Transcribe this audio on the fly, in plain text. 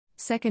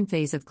Second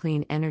phase of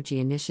Clean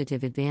Energy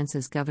Initiative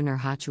advances Governor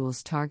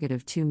Hochul's target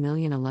of 2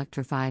 million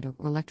electrified or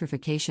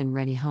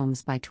electrification-ready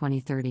homes by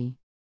 2030.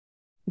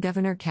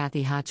 Governor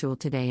Kathy Hochul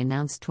today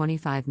announced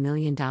 $25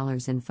 million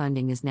in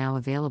funding is now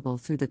available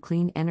through the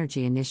Clean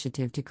Energy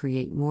Initiative to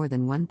create more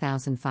than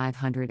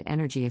 1,500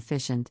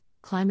 energy-efficient,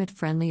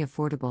 climate-friendly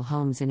affordable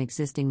homes in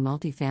existing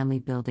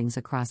multifamily buildings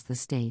across the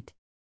state.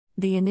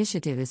 The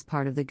initiative is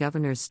part of the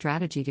governor's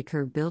strategy to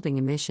curb building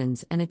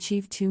emissions and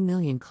achieve 2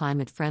 million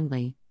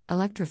climate-friendly,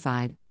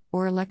 electrified,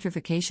 or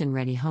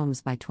electrification-ready homes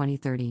by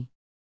 2030.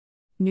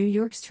 New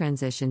York's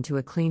transition to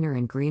a cleaner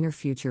and greener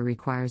future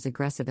requires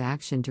aggressive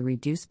action to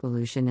reduce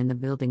pollution in the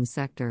building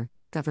sector,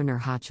 Governor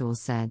Hochul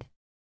said.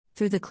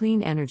 Through the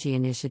Clean Energy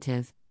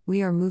Initiative,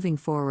 we are moving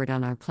forward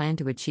on our plan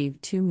to achieve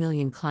 2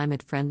 million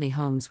climate-friendly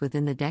homes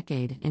within the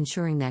decade,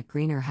 ensuring that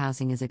greener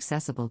housing is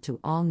accessible to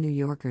all New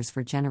Yorkers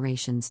for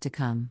generations to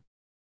come.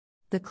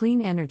 The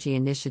Clean Energy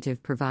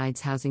Initiative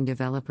provides housing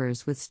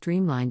developers with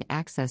streamlined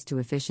access to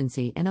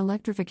efficiency and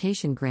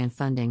electrification grant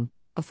funding,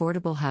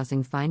 affordable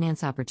housing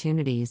finance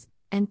opportunities,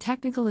 and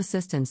technical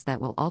assistance that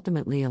will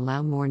ultimately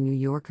allow more New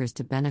Yorkers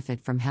to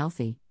benefit from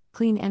healthy,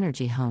 clean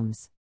energy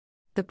homes.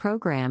 The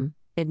program,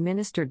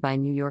 administered by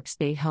New York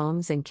State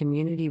Homes and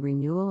Community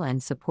Renewal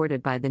and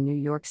supported by the New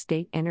York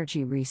State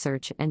Energy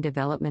Research and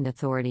Development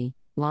Authority,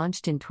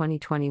 launched in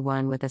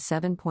 2021 with a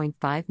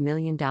 $7.5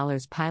 million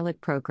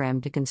pilot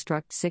program to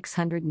construct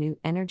 600 new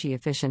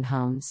energy-efficient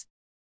homes.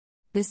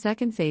 This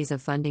second phase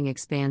of funding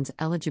expands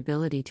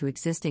eligibility to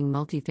existing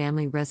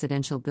multifamily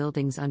residential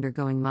buildings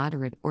undergoing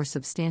moderate or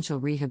substantial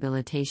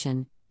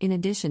rehabilitation, in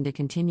addition to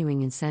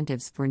continuing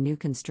incentives for new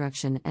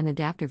construction and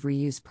adaptive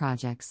reuse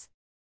projects.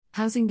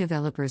 Housing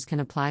developers can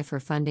apply for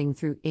funding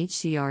through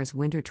HCR's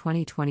Winter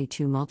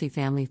 2022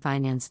 Multifamily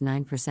Finance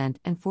 9%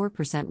 and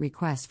 4%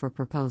 request for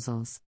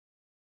proposals.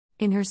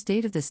 In her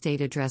State of the State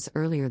address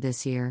earlier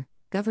this year,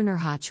 Governor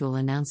Hochul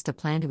announced a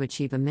plan to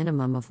achieve a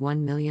minimum of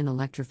 1 million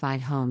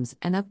electrified homes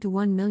and up to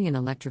 1 million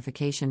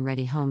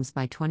electrification-ready homes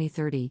by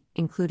 2030,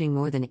 including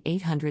more than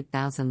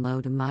 800,000 low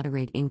to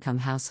moderate-income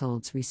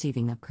households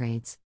receiving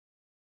upgrades.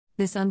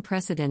 This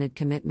unprecedented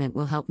commitment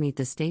will help meet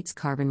the state's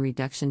carbon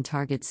reduction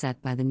target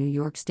set by the New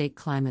York State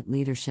Climate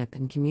Leadership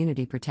and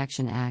Community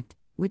Protection Act,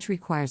 which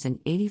requires an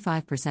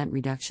 85%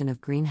 reduction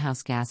of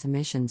greenhouse gas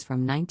emissions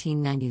from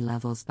 1990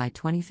 levels by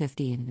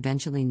 2050 and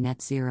eventually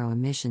net zero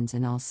emissions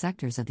in all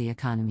sectors of the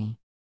economy.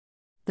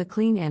 The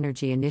Clean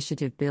Energy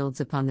Initiative builds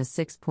upon the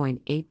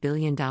 $6.8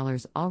 billion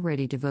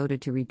already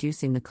devoted to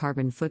reducing the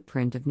carbon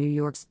footprint of New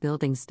York's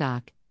building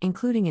stock,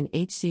 including in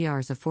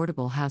HCR's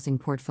affordable housing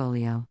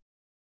portfolio.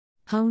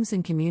 Homes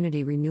and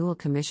Community Renewal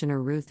Commissioner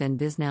Ruth N.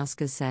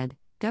 Wisniewska said,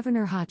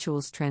 Governor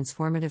Hochul's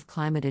transformative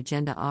climate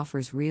agenda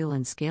offers real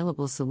and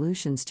scalable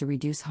solutions to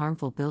reduce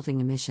harmful building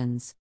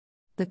emissions.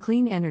 The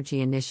Clean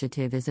Energy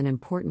Initiative is an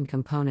important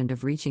component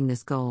of reaching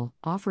this goal,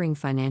 offering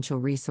financial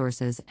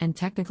resources and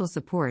technical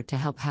support to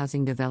help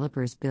housing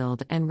developers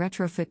build and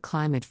retrofit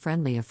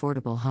climate-friendly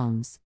affordable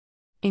homes.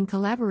 In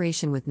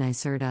collaboration with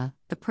NYSERDA,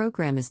 the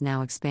program is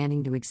now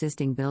expanding to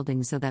existing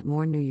buildings so that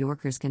more New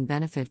Yorkers can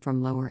benefit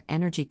from lower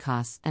energy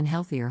costs and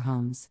healthier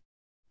homes.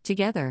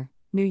 Together,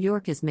 New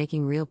York is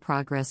making real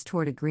progress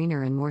toward a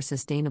greener and more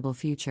sustainable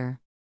future.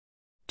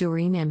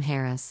 Doreen M.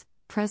 Harris,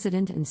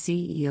 President and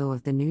CEO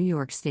of the New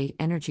York State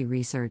Energy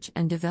Research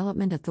and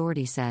Development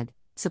Authority said,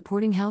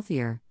 supporting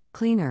healthier,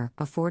 cleaner,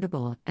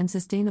 affordable, and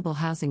sustainable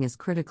housing is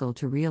critical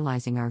to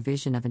realizing our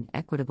vision of an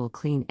equitable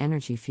clean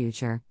energy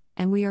future,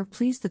 and we are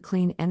pleased the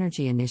Clean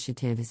Energy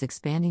Initiative is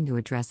expanding to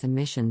address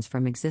emissions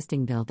from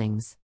existing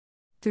buildings.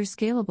 Through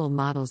scalable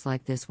models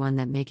like this one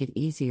that make it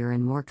easier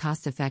and more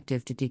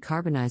cost-effective to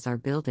decarbonize our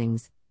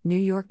buildings, New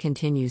York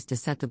continues to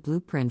set the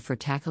blueprint for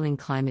tackling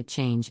climate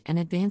change and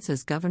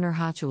advances Governor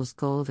Hochul's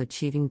goal of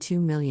achieving 2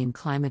 million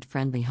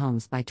climate-friendly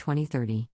homes by 2030.